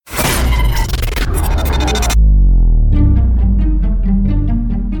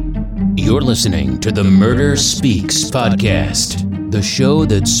You're listening to the Murder Speaks podcast, the show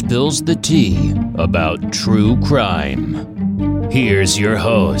that spills the tea about true crime. Here's your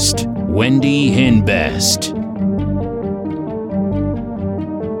host, Wendy Hinbest.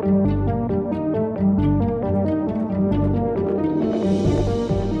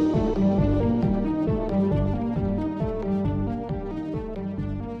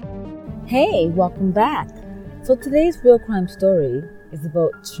 Hey, welcome back. So today's real crime story is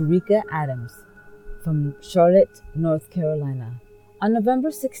about Sherika Adams from Charlotte, North Carolina. On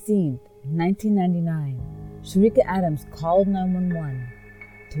November 16, 1999, Sherika Adams called 911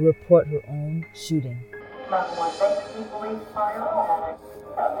 to report her own shooting. Where are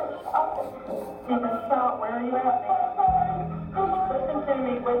you at? Listen to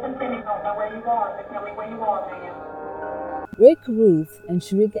me. Don't know where you are, but tell me where you are, man. Ray Caruth and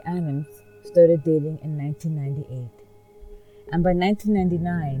Sherika Adams started dating in 1998. And by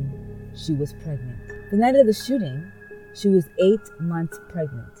 1999, she was pregnant. The night of the shooting, she was 8 months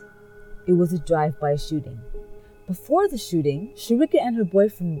pregnant. It was a drive-by shooting. Before the shooting, Sherika and her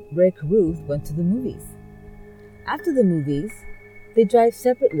boyfriend Ray Caruth went to the movies. After the movies, they drive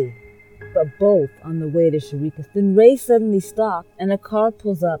separately, but both on the way to Sherika. Then Ray suddenly stopped and a car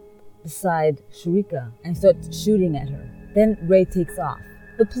pulls up beside Sherika and starts shooting at her. Then Ray takes off.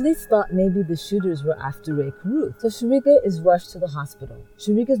 The police thought maybe the shooters were after Ray Caruth, so Sherika is rushed to the hospital.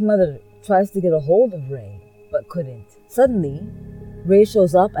 Sherika's mother tries to get a hold of Ray, but couldn't. Suddenly, Ray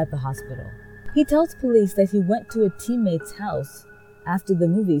shows up at the hospital. He tells police that he went to a teammate's house after the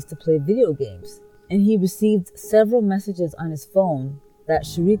movies to play video games, and he received several messages on his phone that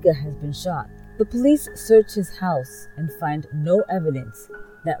Sherika has been shot. The police search his house and find no evidence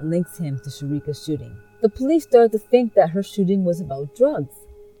that links him to Sherika's shooting. The police start to think that her shooting was about drugs.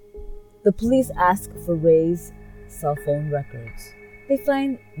 The police ask for Ray's cell phone records. They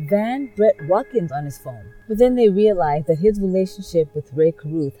find Van Brett Watkins on his phone, but then they realize that his relationship with Ray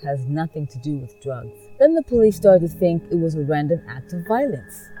Caruth has nothing to do with drugs. Then the police start to think it was a random act of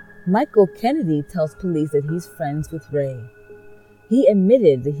violence. Michael Kennedy tells police that he's friends with Ray. He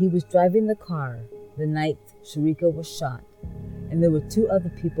admitted that he was driving the car the night Sherika was shot, and there were 2 other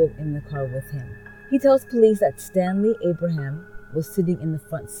people in the car with him. He tells police that Stanley Abraham was sitting in the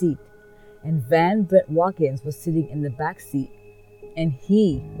front seat, and Van Brett Watkins was sitting in the back seat, and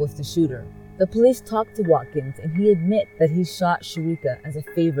he was the shooter. The police talked to Watkins, and he admits that he shot Sherika as a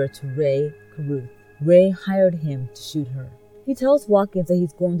favor to Ray Caruth. Ray hired him to shoot her. He tells Watkins that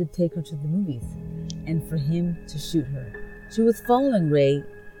he's going to take her to the movies, and for him to shoot her. She was following Ray,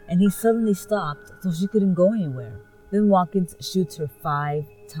 and he suddenly stopped so she couldn't go anywhere. Then Watkins shoots her 5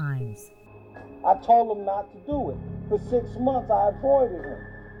 times. I told him not to do it. For 6 months, I avoided him.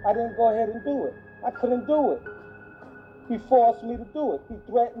 I didn't go ahead and do it. I couldn't do it. He forced me to do it. He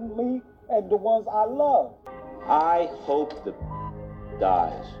threatened me and the ones I love. I hope the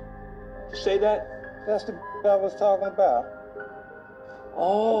dies. Did you say that? That's the I was talking about.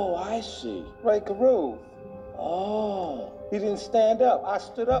 Oh, I see. Ray Caruth. Oh. He didn't stand up. I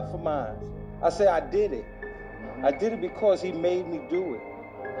stood up for mine. I said I did it. I did it because he made me do it.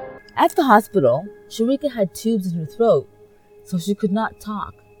 At the hospital, Sherika had tubes in her throat, so she could not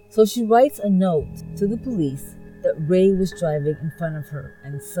talk. So she writes a note to the police that Ray was driving in front of her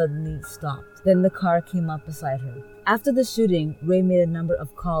and suddenly stopped. Then the car came up beside her. After the shooting, Ray made a number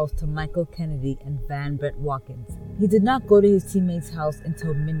of calls to Michael Kennedy and Van Brett Watkins. He did not go to his teammate's house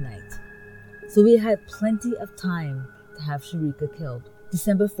until midnight, so he had plenty of time to have Sherika killed.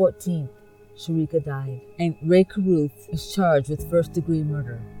 December 14th, Sherika died, and Ray Caruth is charged with first-degree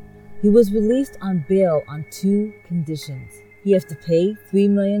murder. He was released on bail on 2 conditions. He has to pay $3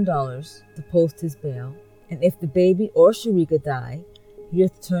 million to post his bail, and if the baby or Sherika die, he has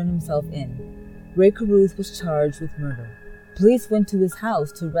to turn himself in. Ray Caruth was charged with murder. Police went to his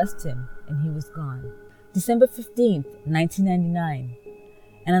house to arrest him, and he was gone. December 15th, 1999,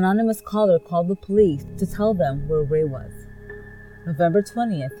 an anonymous caller called the police to tell them where Ray was. November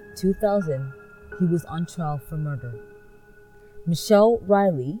 20th, 2000, he was on trial for murder. Michelle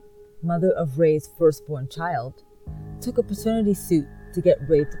Riley, mother of Ray's firstborn child, took a paternity suit to get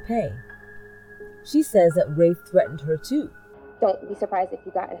Ray to pay. She says that Ray threatened her too. Don't be surprised if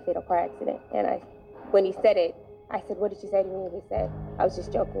you got in a fatal car accident. And when he said it, I said, what did you say to me? And he said, I was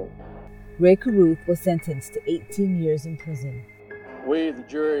just joking. Ray Caruth was sentenced to 18 years in prison. We, the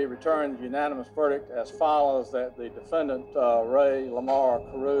jury, returned the unanimous verdict as follows: that the defendant, Ray Lamar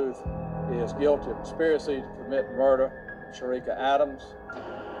Caruth, is guilty of conspiracy to commit murder of Sherika Adams.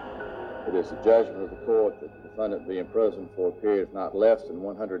 It is the judgment of the court that the defendant be imprisoned for a period of not less than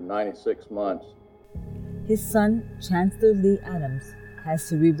 196 months. His son, Chancellor Lee Adams, has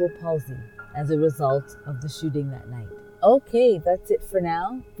cerebral palsy as a result of the shooting that night. Okay, that's it for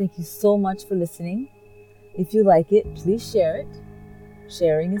now. Thank you so much for listening. If you like it, please share it.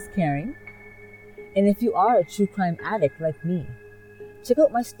 Sharing is caring. And if you are a true crime addict like me, check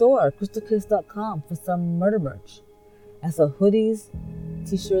out my store, crystalcase.com, for some murder merch. I sell hoodies,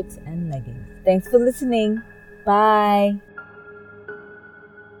 t-shirts, and leggings. Thanks for listening. Bye.